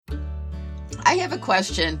I have a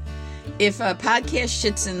question. If a podcast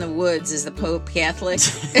shits in the woods, is the Pope Catholic?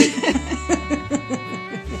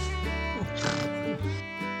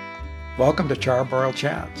 Welcome to Charbroiled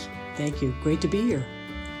Chats. Thank you. Great to be here.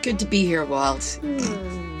 Good to be here, Walt.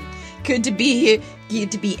 Good to be here.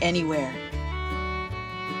 Good to be anywhere.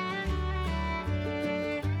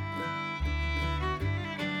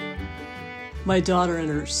 My daughter and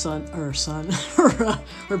her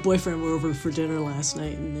boyfriend were over for dinner last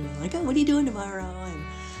night, and they were like, "Oh, what are you doing tomorrow?" And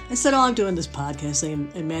I said, "Oh, I'm doing this podcast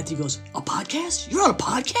thing." And Matthew goes, "A podcast? You're on a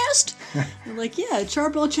podcast?" I'm like, "Yeah,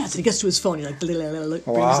 Charbroiled Chats." And he gets to his phone, he brings it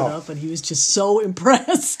up, and he was just so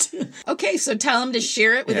impressed. Okay, so tell him to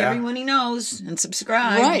share it with everyone he knows and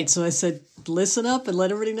subscribe. Right. So I said, "Listen up and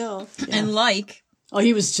let everybody know." Yeah. And like. Oh,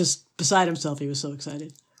 he was just beside himself. He was so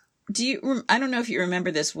excited. I don't know if you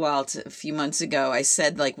remember this, Walt, a few months ago, I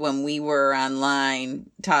said, like, when we were online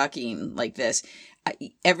talking like this,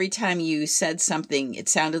 every time you said something, it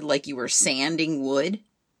sounded like you were sanding wood.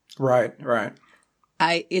 Right.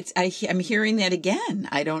 I'm hearing that again.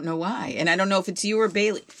 I don't know why. And I don't know if it's you or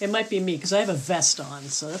Bailey. It might be me, because I have a vest on,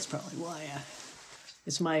 so that's probably why.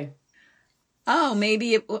 It's my... Oh,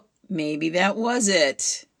 maybe that was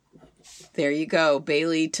it. There you go.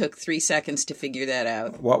 Bailey took 3 seconds to figure that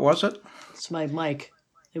out. What was it? It's my mic.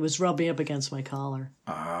 It was rubbing up against my collar.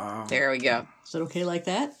 There we go. Is it okay like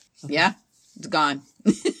that? Okay. Yeah, it's gone.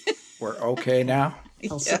 We're okay now?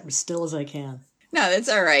 I'll sit as still as I can. No, that's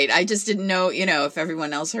all right. I just didn't know, if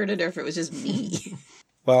everyone else heard it or if it was just me.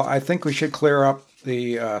 Well, I think we should clear up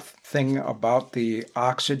the thing about the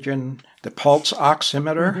oxygen, the pulse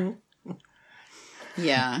oximeter. Mm-hmm.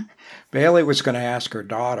 Yeah. Bailey was going to ask her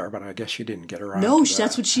daughter, but I guess she didn't get around to that. No,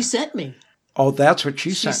 that's what she sent me. Oh, that's what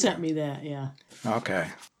she sent She sent me that, yeah. Okay.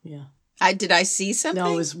 Yeah. Did I see something?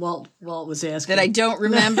 No, it was Walt was asking. That I don't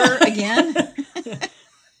remember again?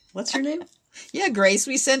 What's your name? Yeah, Grace,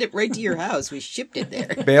 we sent it right to your house. We shipped it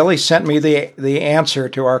there. Bailey sent me the answer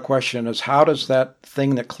to our question is, how does that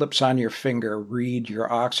thing that clips on your finger read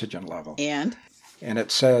your oxygen level? And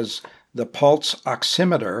it says the pulse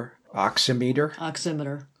oximeter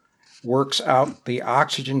works out the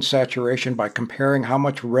oxygen saturation by comparing how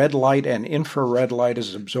much red light and infrared light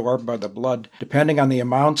is absorbed by the blood, depending on the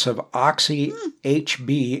amounts of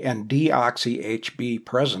oxy-HB and deoxy-HB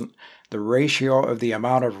present. The ratio of the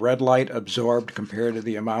amount of red light absorbed compared to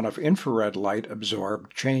the amount of infrared light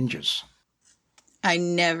absorbed changes. I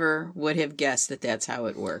never would have guessed that that's how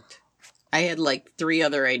it worked. I had like 3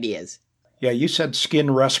 other ideas. Yeah, you said skin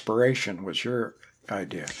respiration was your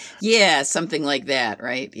idea. Yeah, something like that,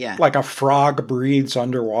 right? Yeah. Like a frog breathes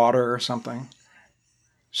underwater or something.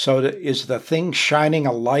 So is the thing shining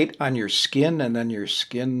a light on your skin and then your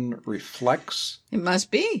skin reflects? It must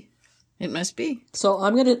be. So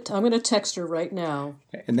I'm gonna text her right now.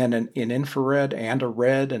 And then an infrared and a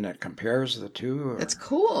red, and it compares the two. Or? That's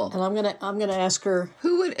cool. And I'm gonna ask her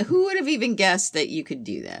who would have even guessed that you could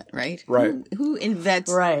do that, right? Right. Who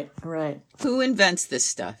invents? Right. Who invents this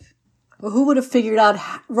stuff? Well, who would have figured out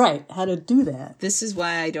how to do that? This is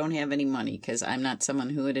why I don't have any money, because I'm not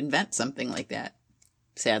someone who would invent something like that.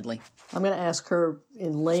 Sadly. I'm going to ask her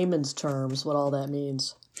in layman's terms what all that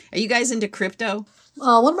means. Are you guys into crypto?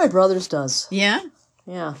 One of my brothers does. Yeah?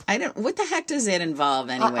 Yeah. What the heck does that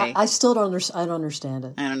involve anyway? I still don't understand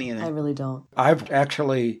it. I don't either. I really don't. I've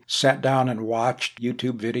actually sat down and watched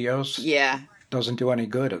YouTube videos. Yeah. Doesn't do any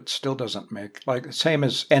good. It still doesn't make, like, same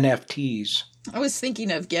as NFTs. I was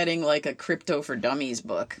thinking of getting like a Crypto for Dummies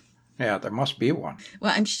book. Yeah, there must be one.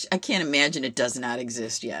 Well, I can't imagine it does not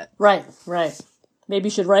exist yet. Right. Maybe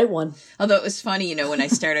you should write one. Although it was funny, when I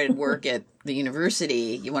started work at the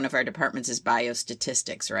university, one of our departments is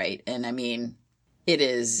biostatistics, right? And I mean, it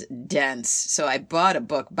is dense. So I bought a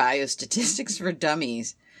book, Biostatistics for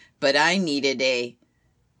Dummies, but I needed a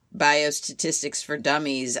Biostatistics for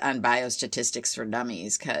Dummies on Biostatistics for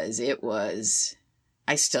Dummies because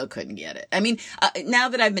I still couldn't get it. I mean, now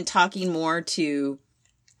that I've been talking more to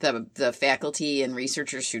the faculty and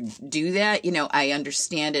researchers who do that, I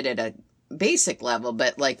understand it at a basic level,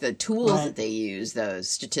 but like the tools that they use, those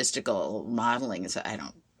statistical modeling, so I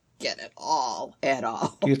don't get it at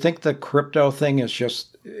all. Do you think the crypto thing is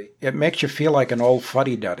just, it makes you feel like an old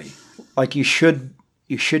fuddy-duddy? Like you should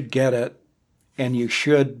get it and you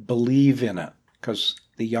should believe in it because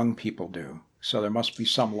the young people do. So there must be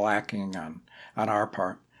some lacking on our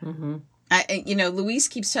part. Mm-hmm. Luis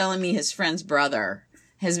keeps telling me his friend's brother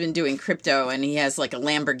has been doing crypto and he has like a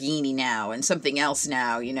Lamborghini now and something else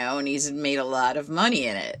now, and he's made a lot of money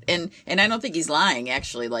in it. And I don't think he's lying,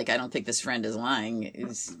 actually. Like, I don't think this friend is lying.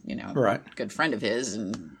 He's, right. a good friend of his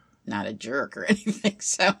and not a jerk or anything.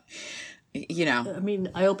 So you know, I mean,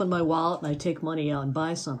 I open my wallet and I take money out and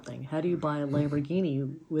buy something. How do you buy a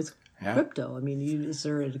Lamborghini with crypto? I mean, is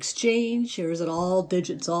there an exchange, or is it all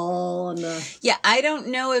digits, all on the? yeah, I don't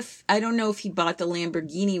know if he bought the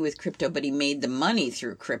Lamborghini with crypto, but he made the money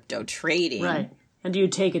through crypto trading. Right. And do you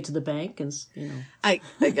take it to the bank and, I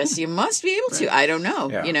guess you must be able to. I don't know.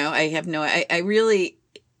 Yeah. You know, I have no. I really.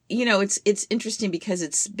 You know, it's interesting because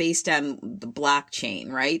it's based on the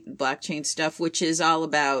blockchain, right? Blockchain stuff, which is all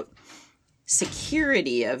about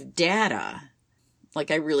security of data.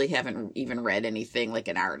 Like, I really haven't even read anything like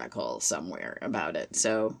an article somewhere about it.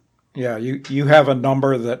 So, Yeah, you have a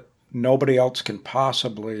number that nobody else can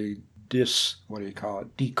possibly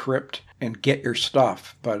decrypt and get your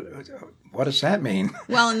stuff. But what does that mean?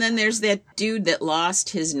 well, and then there's that dude that lost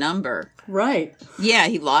his number. right, Yeah,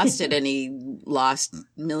 he lost it and he lost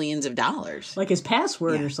millions of dollars. like his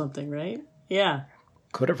password or something, right? Yeah.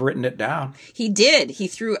 Could have written it down. He did. He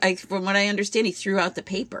threw, from what I understand, he threw out the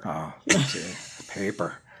paper. Oh, see,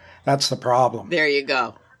 paper. That's the problem. There you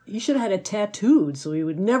go. You should have had it tattooed so he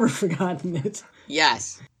would never forgotten it.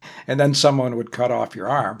 Yes. And then someone would cut off your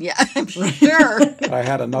arm. Yeah, I'm sure. But I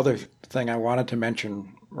had another thing I wanted to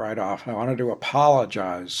mention right off. I wanted to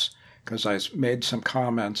apologize because I made some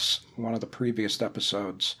comments in one of the previous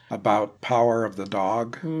episodes about Power of the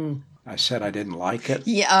Dog. I said I didn't like it.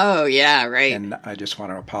 Yeah. Oh, yeah. Right. And I just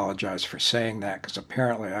want to apologize for saying that because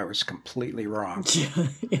apparently I was completely wrong.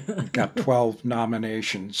 It got 12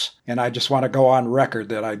 nominations. And I just want to go on record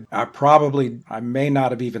that I may not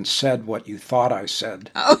have even said what you thought I said.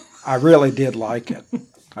 Oh. I really did like it.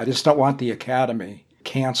 I just don't want the Academy to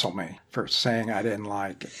cancel me for saying I didn't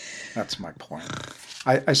like it. That's my point.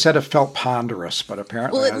 I said it felt ponderous, but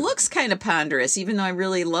apparently... Well, it looks kind of ponderous, even though I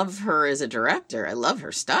really love her as a director. I love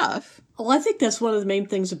her stuff. Well, I think that's one of the main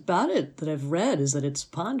things about it that I've read is that it's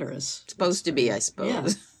ponderous. It's supposed to be, I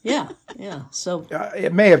suppose. Yeah. So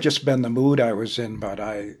It may have just been the mood I was in, but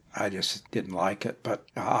I just didn't like it. But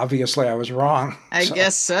obviously I was wrong. I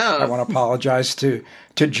guess so. I want to apologize to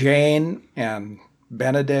Jane and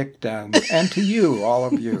Benedict and to you, all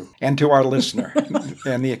of you, and to our listener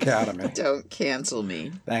and the Academy. Don't cancel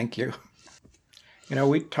me. Thank you. You know,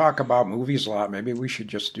 we talk about movies a lot. Maybe we should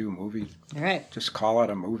just do all right. just call it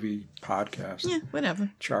a movie podcast. Yeah, whatever.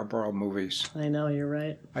 Charborough movies. I know you're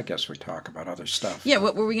right. I guess we talk about other stuff. Yeah,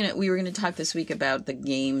 what were we were gonna talk this week about the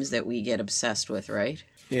games that we get obsessed with, right?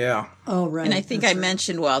 Yeah. Oh, right. And I think I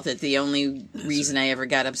mentioned, Walt, that the only reason I ever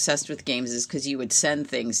got obsessed with games is because you would send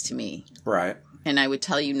things to me. Right. And I would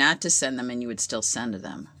tell you not to send them, and you would still send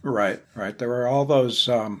them. Right. There were all those,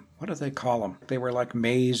 what do they call them? They were like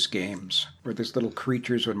maze games where these little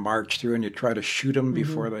creatures would march through and you try to shoot them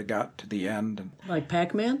before they got to the end. And Like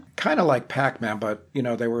Pac-Man? kind of like Pac-Man, but, you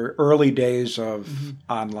know, they were early days of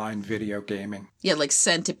online video gaming. Yeah, like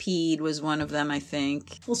Centipede was one of them, I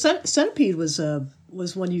think. Well, Centipede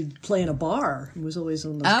was when you'd play in a bar. It was always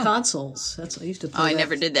on those consoles. I used to play Oh, I that.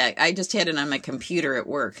 never did that. I just had it on my computer at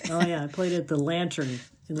work. Oh, yeah. I played it at the Lantern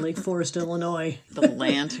in Lake Forest, Illinois. The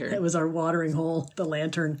Lantern. It was our watering hole, the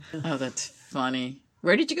Lantern. Oh, that's funny.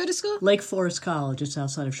 Where did you go to school? Lake Forest College, it's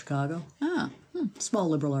outside of Chicago. Oh, Small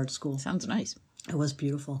liberal arts school. sounds nice. It was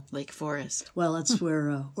beautiful. Lake Forest. Well, that's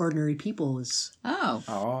where Ordinary People is. Oh,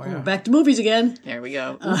 Oh, yeah. Back to movies again. there we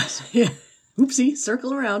go. Yeah. Oopsie,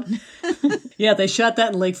 circle around. Yeah, they shot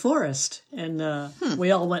that in Lake Forest, and we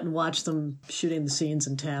all went and watched them shooting the scenes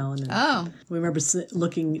in town. And Oh, we remember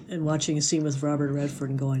looking and watching a scene with Robert Redford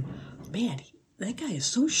and going, man, that guy is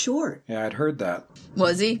so short. Yeah, I'd heard that.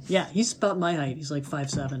 was he? Yeah, he's about my height. He's like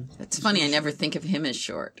 5'7". That's funny. I never think of him as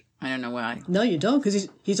short. I don't know why. No, you don't, because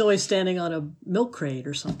he's always standing on a milk crate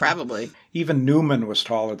or something. Probably. Even Newman was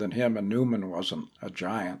taller than him, and Newman wasn't a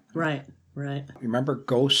giant. Right. You remember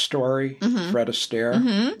Ghost Story, Fred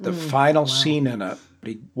Astaire? The final scene in it,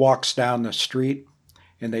 he walks down the street,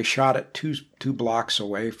 and they shot it two blocks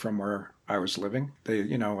away from where I was living.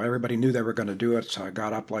 Everybody knew they were going to do it, so I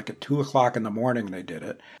got up like at 2 o'clock in the morning. They did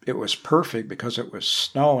it. It was perfect because it was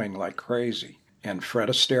snowing like crazy, and Fred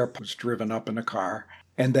Astaire was driven up in a car,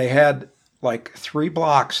 and they had like 3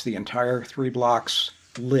 blocks, the entire 3 blocks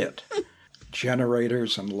lit.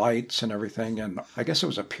 Generators and lights and everything, and I guess it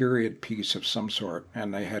was a period piece of some sort,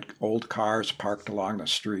 and they had old cars parked along the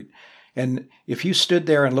street. And if you stood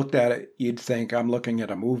there and looked at it, you'd think, I'm looking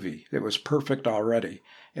at a movie. It was perfect already.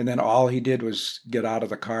 And then all he did was get out of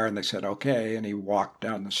the car, and they said, okay, and he walked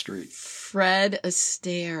down the street. Fred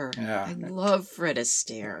Astaire. Yeah. I love Fred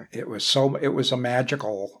Astaire. It was a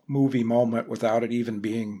magical movie moment without it even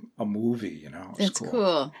being a movie, It was That's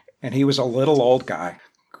cool. And he was a little old guy,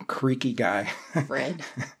 creaky guy. Fred.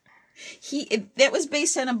 That was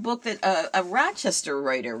based on a book that a Rochester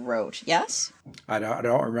writer wrote. Yes. I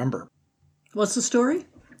don't remember. What's the story?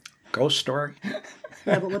 Ghost story?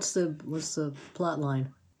 Yeah, but what's the plot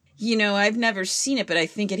line? I've never seen it, but I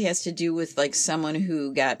think it has to do with like someone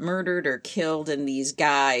who got murdered or killed, and these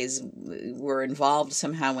guys were involved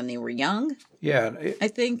somehow when they were young. Yeah. I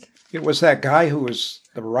think. It was that guy who was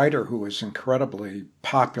the writer who was incredibly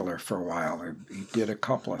popular for a while. He did a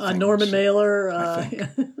couple of things. Norman Mailer. I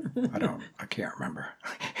can't remember.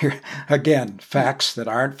 Here, again, facts that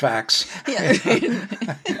aren't facts. Yeah.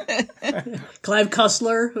 Clive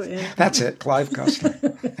Cussler. That's it, Clive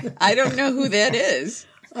Cussler. I don't know who that is.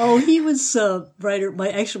 Oh, he was a writer.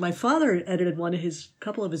 My father edited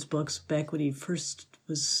couple of his books back when he first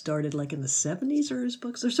was started, like in the 70s. Or his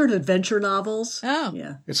books, they're sort of adventure novels. Oh,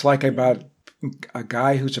 yeah. It's like about a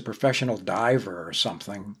guy who's a professional diver or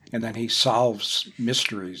something, and then he solves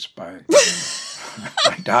mysteries by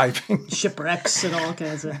diving. Shipwrecks and all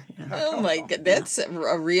kinds of. Yeah. Oh my God, that's a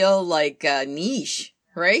real niche,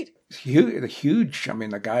 right? Huge. I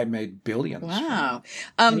mean, the guy made billions. Wow.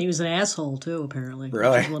 And he was an asshole too, apparently.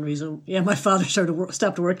 Really? Which is one reason. Yeah, my father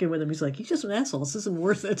stopped working with him. He's like, he's just an asshole. This isn't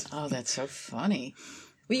worth it. Oh, that's so funny.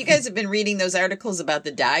 Well, you guys have been reading those articles about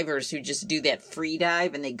the divers who just do that free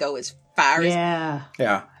dive and they go as far as...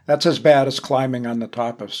 Yeah. That's as bad as climbing on the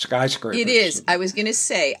top of skyscrapers. It is. I was going to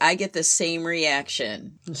say, I get the same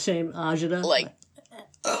reaction. Same agita. Like,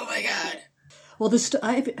 oh my God. Well,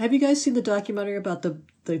 have you guys seen the documentary about the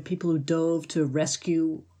people who dove to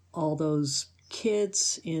rescue all those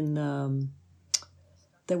kids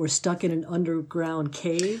that were stuck in an underground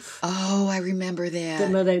cave? Oh, I remember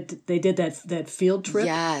that. They did that field trip?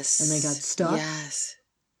 Yes. And they got stuck? Yes.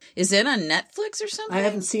 Is it on Netflix or something? I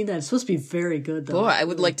haven't seen that. It's supposed to be very good, though. Boy, I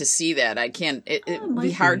would like to see that. I can't. It would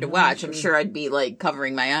be hard to watch. I'm sure I'd be like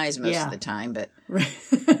covering my eyes most of the time, but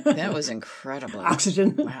that was incredible.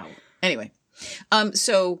 Oxygen. Wow. Anyway,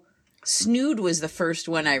 so Snood was the first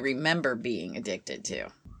one I remember being addicted to.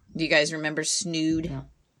 Do you guys remember Snood? Yeah.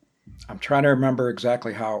 I'm trying to remember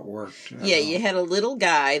exactly how it worked. Yeah, you had a little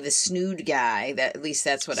guy, the Snood guy. At least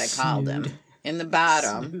that's what I called him. In the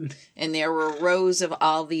bottom, and there were rows of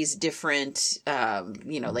all these different,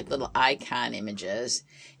 like little icon images.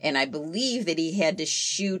 And I believe that he had to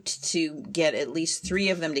shoot to get at least 3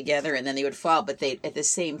 of them together, and then they would fall. But at the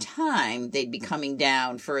same time, they'd be coming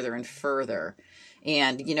down further and further.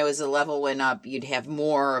 And, as the level went up, you'd have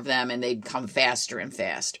more of them, and they'd come faster and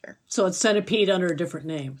faster. So it's Centipede under a different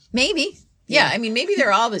name. Maybe. Yeah, I mean, maybe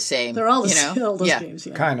they're all the same. They're all the same. All those games,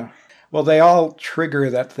 yeah. Kind of. Well, they all trigger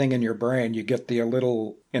that thing in your brain. You get the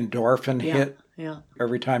little endorphin hit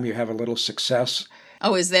every time you have a little success.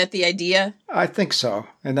 Oh, is that the idea? I think so.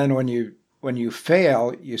 And then when you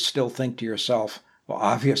fail, you still think to yourself, well,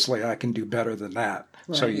 obviously I can do better than that.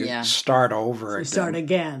 Right. So you start over again. Start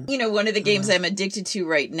again. One of the games I'm addicted to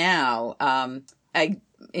right now, I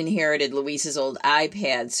inherited Luis's old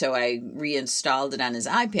iPad, so I reinstalled it on his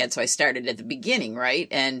iPad, so I started at the beginning, right?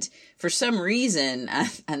 And for some reason,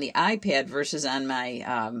 on the iPad versus on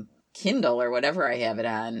my Kindle or whatever I have it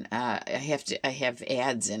on, I have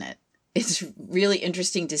ads in it. It's really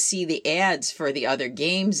interesting to see the ads for the other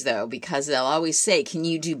games, though, because they'll always say, can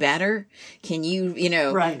you do better? Can you,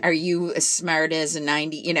 are you as smart as a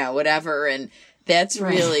 90, whatever? And that's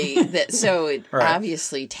really, so it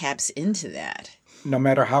obviously taps into that. No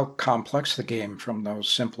matter how complex the game, from those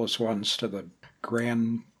simplest ones to the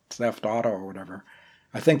Grand Theft Auto or whatever,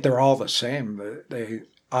 I think they're all the same. They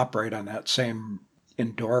operate on that same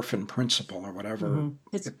endorphin principle or whatever.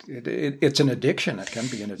 Mm-hmm. It's an addiction. It can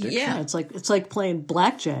be an addiction. Yeah, it's like playing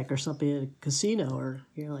blackjack or something at a casino, or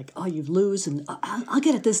you're like, oh, you lose, and I'll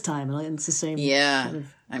get it this time, and it's the same. Yeah, kind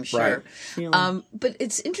of I'm sure. Feeling. But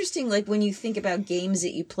it's interesting, like when you think about games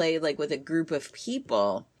that you play, like with a group of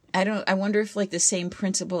people. I wonder if like the same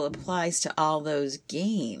principle applies to all those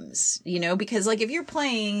games, because like if you're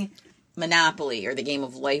playing Monopoly or the Game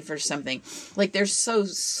of Life or something, like they're so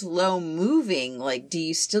slow moving, like do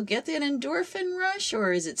you still get that endorphin rush,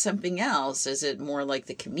 or is it something else? Is it more like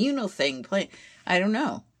the communal thing playing? I don't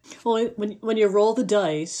know. Well, when you roll the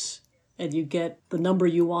dice and you get the number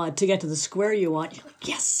you want to get to the square you want, you're like,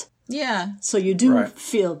 yes. Yeah. So you do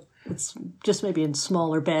feel it's just maybe in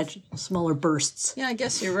smaller bursts. Yeah, I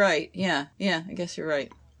guess you're right. Yeah, I guess you're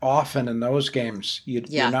right. Often in those games,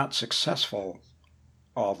 you're not successful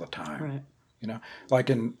all the time. Right.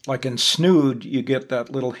 Like in Snood, you get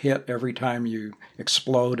that little hit every time you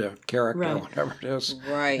explode a character or whatever it is.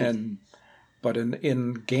 Right. But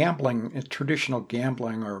in gambling, in traditional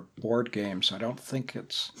gambling or board games, I don't think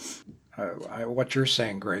it's what you're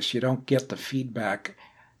saying, Grace. You don't get the feedback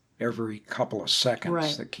every couple of seconds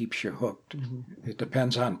Right. that keeps you hooked. It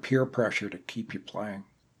depends on peer pressure to keep you playing.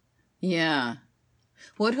 Yeah.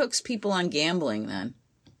 What hooks people on gambling then?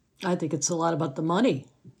 I think it's a lot about the money.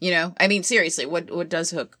 You know, I mean, seriously, what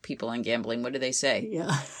does hook people on gambling? What do they say?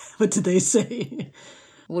 Yeah. What did they say?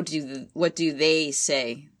 What do they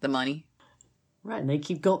say? The money? Right, and they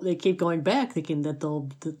keep going back, thinking that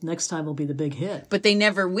the next time will be the big hit. But they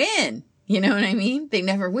never win. You know what I mean? They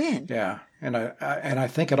never win. Yeah, and I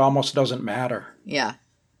think it almost doesn't matter. Yeah.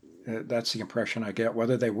 That's the impression I get.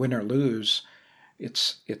 Whether they win or lose,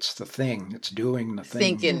 it's the thing. It's doing the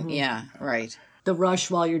thing. Thinking, yeah, right. The rush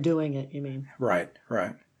while you're doing it, you mean? Right.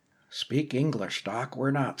 Speak English, Doc. We're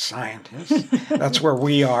not scientists. That's where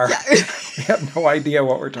we are. We have no idea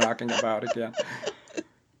what we're talking about again.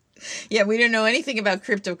 Yeah, we don't know anything about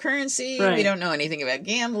cryptocurrency. Right. We don't know anything about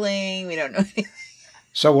gambling. We don't know anything.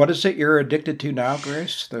 So what is it you're addicted to now,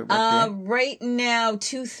 Grace? What game? Right now,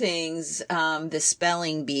 two things. The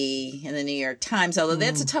spelling bee in the New York Times, although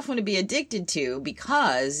that's a tough one to be addicted to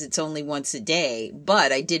because it's only once a day.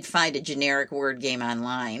 But I did find a generic word game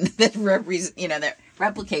online that that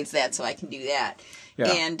replicates that, so I can do that.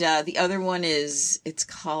 Yeah. And the other one it's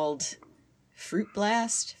called Fruit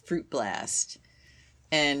Blast.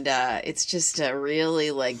 And it's just a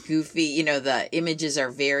really like goofy, the images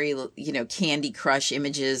are very, Candy Crush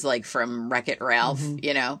images like from Wreck-It Ralph,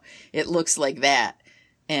 it looks like that.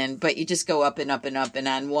 But you just go up and up and up. And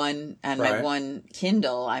on my one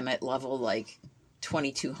Kindle, I'm at level like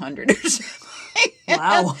 2200 or something.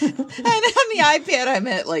 Wow. And on the iPad, I'm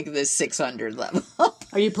at like the 600 level.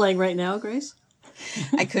 Are you playing right now, Grace?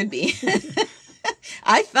 I could be.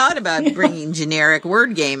 I thought about bringing generic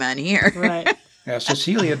word game on here. Right. Yeah,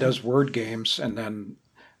 Cecilia does word games, and then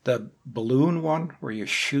the balloon one where you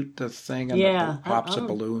shoot the thing and it pops of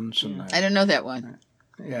balloons. And I don't know that one.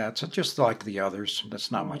 yeah, it's just like the others.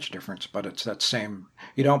 That's not much difference, but it's that same.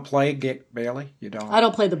 You don't play Bailey? You don't? I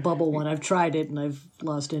don't play the bubble one. I've tried it and I've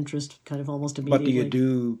lost interest kind of almost But immediately. do you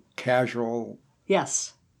do casual?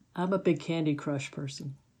 Yes. I'm a big Candy Crush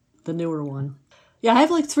person. The newer one. Yeah, I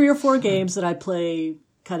have like 3 or 4 games that I play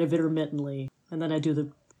kind of intermittently, and then I do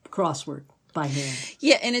the crossword by hand.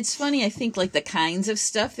 Yeah, and it's funny, I think, like the kinds of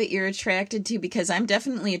stuff that you're attracted to, because I'm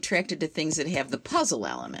definitely attracted to things that have the puzzle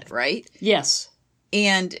element, right? Yes.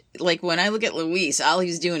 And, like, when I look at Luis, all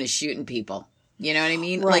he's doing is shooting people. You know what I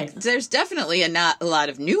mean? Right. Like, there's definitely a lot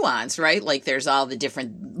of nuance, right? Like, there's all the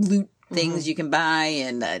different loot things you can buy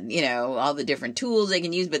and, all the different tools they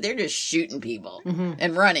can use, but they're just shooting people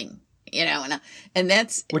and running, and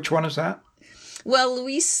that's... Which one is that? Well,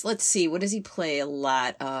 Luis, let's see. What does he play a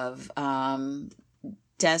lot of?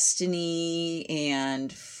 Destiny and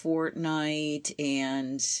Fortnite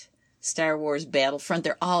and Star Wars Battlefront.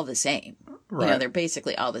 They're all the same. Right. They're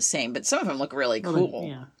basically all the same. But some of them look really cool.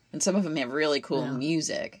 Yeah. And some of them have really cool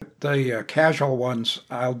music. The casual ones,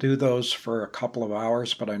 I'll do those for a couple of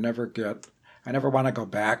hours, but I never want to go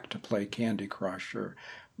back to play Candy Crush.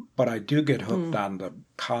 But I do get hooked on the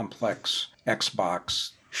complex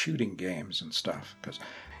Xbox shooting games and stuff, because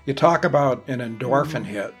you talk about an endorphin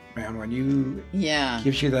hit, man, when you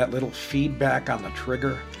gives you that little feedback on the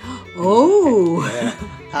trigger. Oh.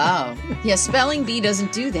 Yeah. Yeah, Spelling Bee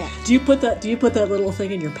doesn't do that. Do you put that little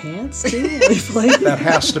thing in your pants too? while you play? That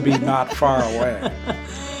has to be not far away.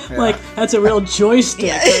 Yeah. Like that's a real joystick,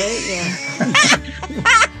 Yeah. right?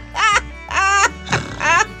 Yeah.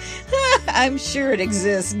 I'm sure it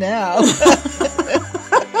exists now.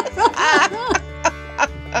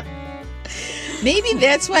 Maybe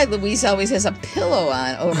that's why Luis always has a pillow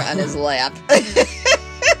over on his lap.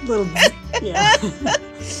 Little, yeah.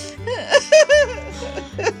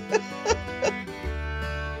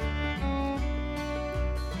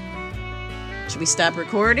 Should we stop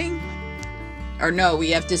recording? Or no, we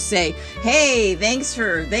have to say, hey, thanks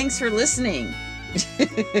for listening.